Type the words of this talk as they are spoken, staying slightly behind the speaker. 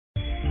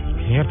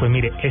señor, pues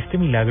mire, este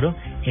milagro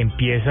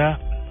empieza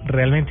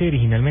realmente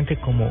originalmente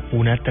como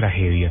una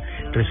tragedia.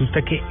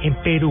 Resulta que en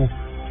Perú,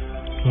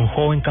 un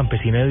joven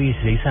campesino de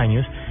 16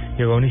 años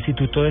llegó a un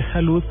instituto de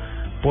salud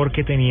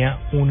porque tenía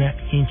una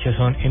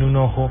hinchazón en un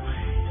ojo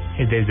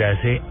desde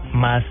hace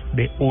más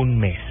de un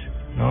mes,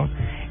 ¿no?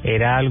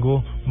 Era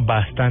algo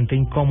bastante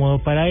incómodo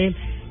para él.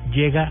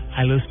 Llega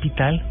al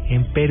hospital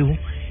en Perú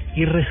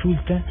y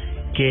resulta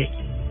que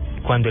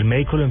cuando el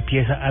médico lo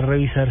empieza a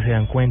revisar se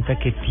dan cuenta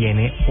que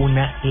tiene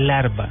una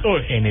larva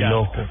en el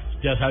ojo.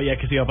 Ya sabía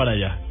que se iba para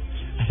allá.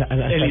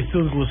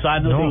 Sus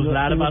gusanos, sus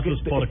larvas,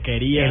 sus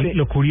porquerías.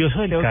 Lo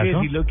curioso del caso... Tengo que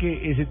decirlo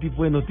que ese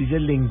tipo de noticias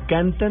le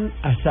encantan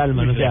a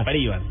Salman. O sea,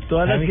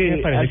 todas las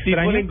que al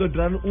tipo le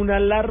encontraron una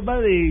larva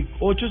de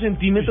 8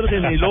 centímetros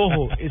en el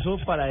ojo. Eso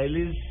para él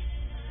es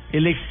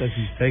el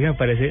éxtasis. ¿Sabes qué me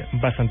parece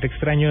bastante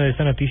extraño de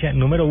esta noticia?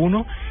 Número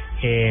uno,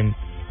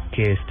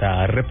 que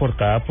está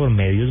reportada por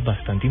medios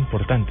bastante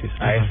importantes.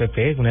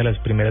 AFP, una de las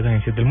primeras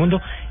agencias del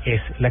mundo,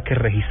 es la que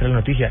registra la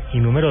noticia. Y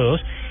número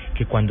dos,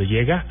 que cuando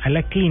llega a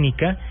la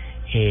clínica...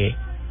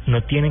 no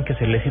tienen que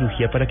hacerle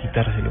cirugía para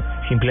quitárselo,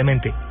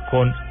 simplemente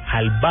con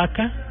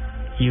albahaca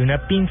y una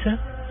pinza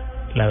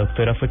la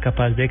doctora fue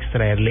capaz de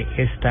extraerle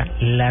esta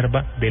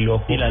larva del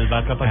ojo. ¿Y la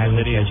albahaca para qué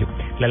sería?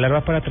 La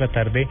larva para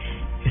tratar de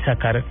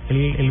sacar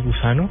el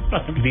gusano,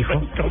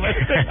 dijo.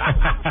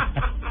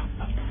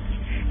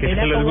 ¿Qué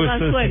tal los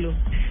gustos?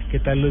 ¿Qué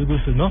tal los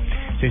gustos? No,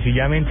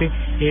 sencillamente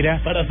era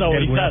para de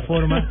alguna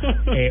forma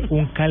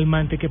un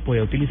calmante que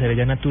podía utilizar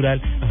ella natural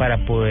para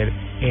poder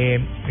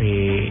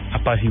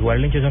apaciguar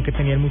la hinchazón que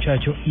tenía el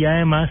muchacho y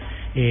además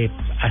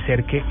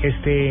hacer que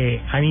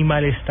este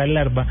animal, esta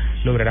larva,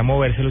 lograra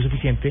moverse lo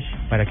suficiente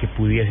para que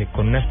pudiese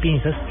con unas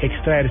pinzas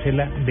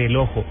extraérsela del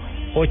ojo.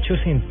 8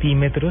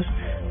 centímetros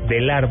de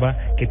larva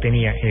que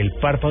tenía en el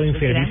párpado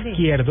inferior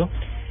izquierdo.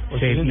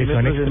 Se le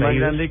son extraídos. Es más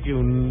grande que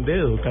un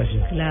dedo casi.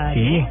 Claro.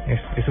 Sí,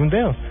 es un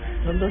dedo.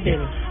 Son 2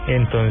 dedos.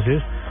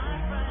 Entonces...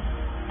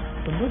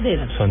 Son 2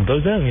 dedos. Son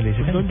 2 dedos, mire.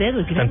 Son 2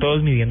 dedos. Están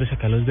todos midiéndose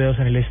acá los dedos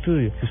en el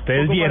estudio. Si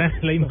ustedes vieran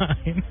la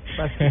imagen...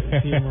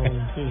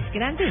 Es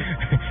grande.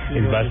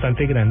 Es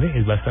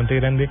bastante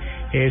grande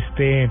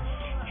este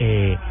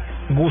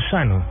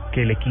gusano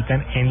que le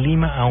quitan en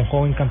Lima a un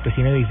joven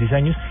campesino de 16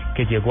 años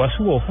que llegó a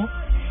su ojo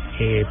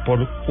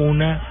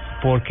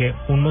porque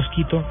un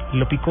mosquito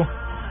lo picó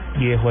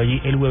y dejó allí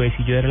el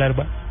huevecillo de la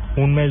larva.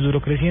 Un mes duró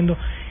creciendo,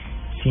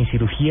 sin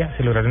cirugía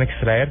se lograron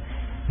extraer,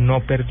 no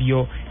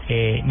perdió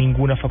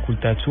ninguna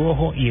facultad su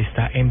ojo y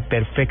está en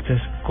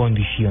perfectas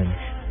condiciones.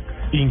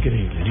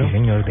 Increíble, ¿no? Sí,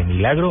 señor, de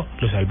milagro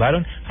lo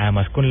salvaron,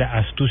 además con la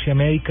astucia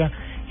médica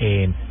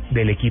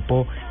del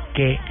equipo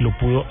que lo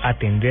pudo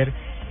atender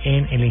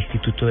en el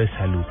Instituto de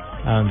Salud,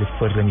 a donde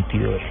fue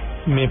remitido él.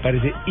 Me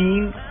parece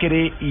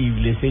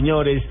increíble,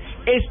 señores.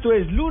 Esto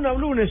es Luna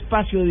Blue, un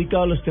espacio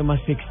dedicado a los temas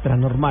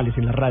extranormales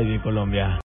en la radio de Colombia.